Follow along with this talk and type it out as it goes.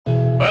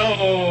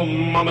Oh,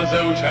 Mama's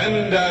out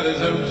and Dad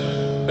is out,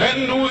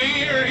 and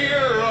we're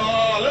here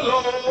all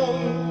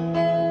alone.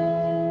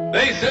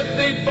 They said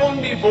they'd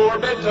phone before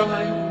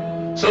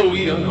bedtime, so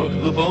we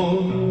unhooked the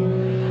phone.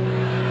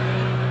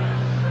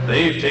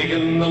 They've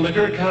taken the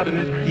liquor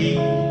cabinet key,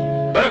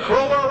 but a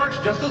crowbar works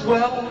just as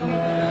well.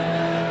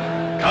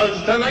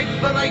 'Cause tonight's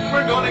the night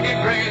we're gonna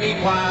get Granny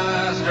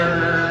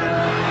plastered.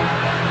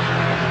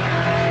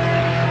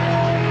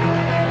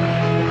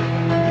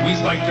 We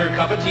spiked her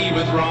cup of tea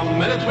with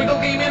rum and a twinkle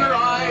came in her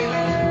eye.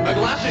 A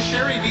glass of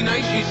sherry be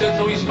nice, she said,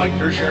 so we spiked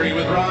her sherry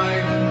with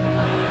rye.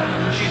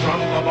 She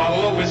drunk a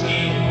bottle of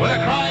whiskey with a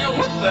cry of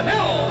what the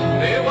hell.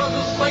 It was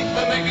a sight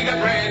that made me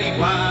get Granny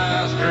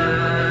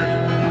plastered.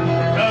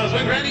 'Cause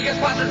when Granny gets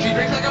plastered, she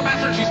drinks like a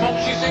bastard. She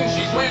smokes, she sings,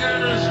 she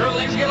swears. Her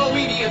legs get all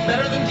weedy, it's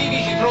better than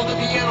TV. She throws the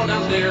piano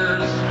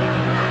downstairs.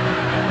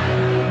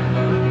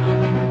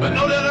 But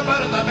no doubt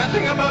about it, the best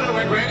thing about it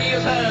when Granny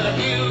has had a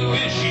few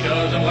is she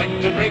doesn't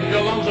like to drink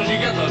alone, so she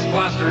gets us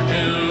plastered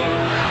too.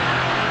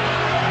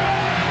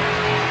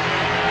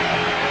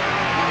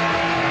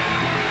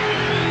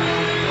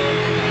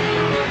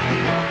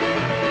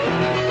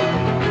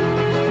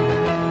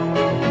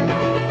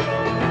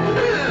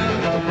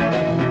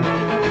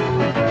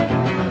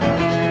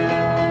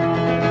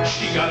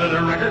 She got it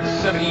a record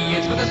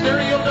 70-inch, but the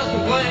stereo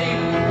doesn't play.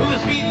 The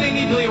speed thing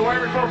easily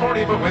wired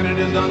 440, but when it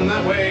is done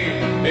that way,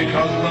 it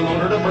causes the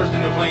motor to burst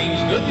into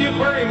flames. Good the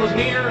aquarium was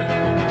near.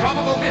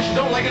 Tropical fish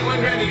don't like it when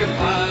Granny gets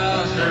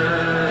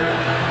plastered.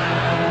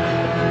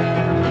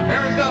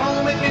 Parents got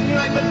home at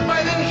midnight, but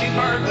by then she's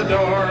barred the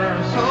door.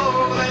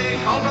 So they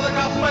called for the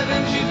cops, by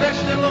then she's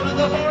fetched and loaded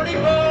the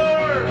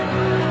 44.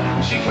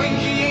 She claims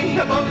she ain't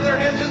above their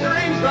heads, and her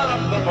aim's not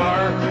up the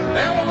bar.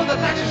 And what with the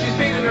taxes she's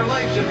paid in her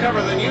life should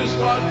cover the new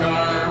squad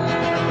car.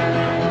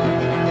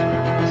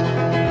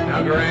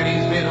 Now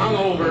Granny's been hung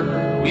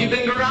over, we've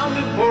been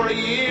grounded for a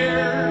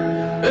year,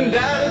 and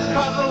Dad has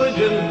caught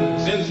religion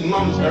since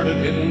Mom started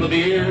hitting the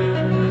beer.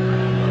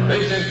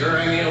 They sent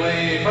Granny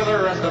away for the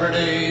rest of her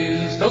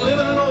days to live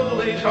in an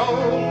old age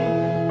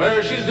home,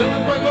 where she's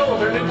doing quite well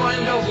with her new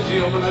clientele since she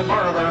opened that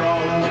bar of her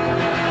own.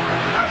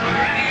 After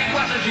Granny gets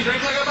plastered, she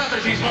drinks like a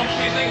bastard, she smokes,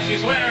 she sings, she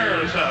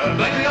swears.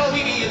 Like the old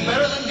weedy is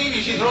better than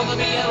TV, she throws the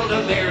piano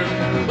downstairs.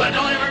 But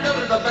don't ever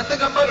doubt it, the best thing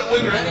about it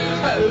when Granny's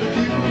had a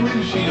few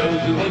is she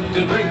doesn't like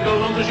to drink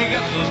alone, so she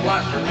gets us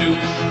plastered too.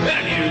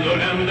 And you go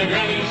down to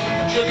Granny's,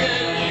 she'll get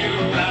you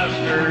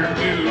plastered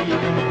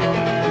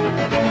too.